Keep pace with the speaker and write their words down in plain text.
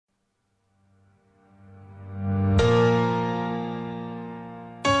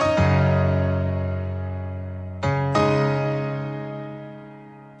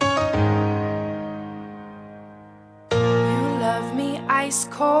ice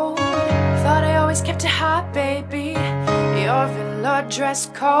cold. Thought I always kept it hot, baby. Your villa dress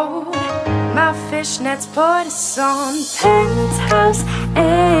code, my fishnets put us on penthouse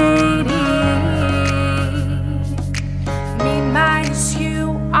 80. Me minus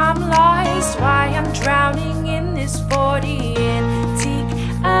you, I'm lost. Why I'm drowning in this 40 antique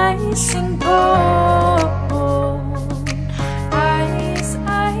icing gold. Ice,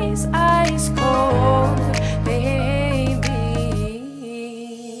 ice, ice cold, baby.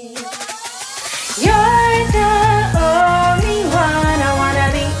 You're the only one I wanna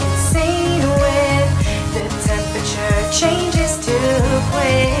be insane with. The temperature changes too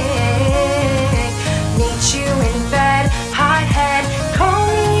quick. Meet you in bed, hot head, call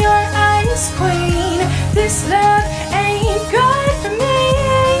me your ice queen. This love ain't good for me.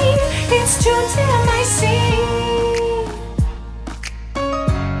 It's too damn icy.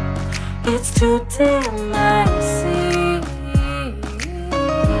 It's too damn icy.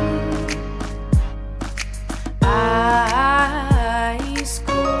 Ice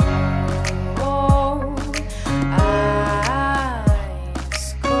cold, ice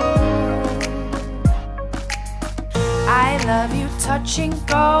cold. I love you touch and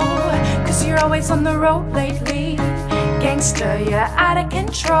go, 'cause you're always on the road lately. Gangster, you're out of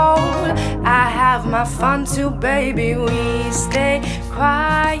control. I have my fun too, baby. We stay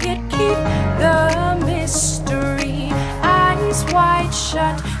quiet, keep the mystery. Eyes wide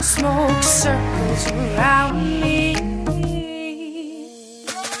shut, smoke circles around me.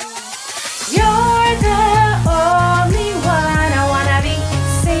 You're the only one I wanna be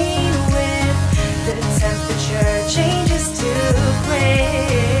insane with. The temperature changes too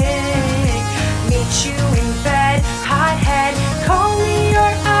quick. Meet you in bed, hot head, call me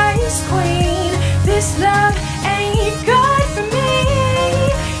your ice queen. This love ain't good for me.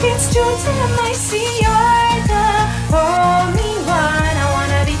 It's too damn icy.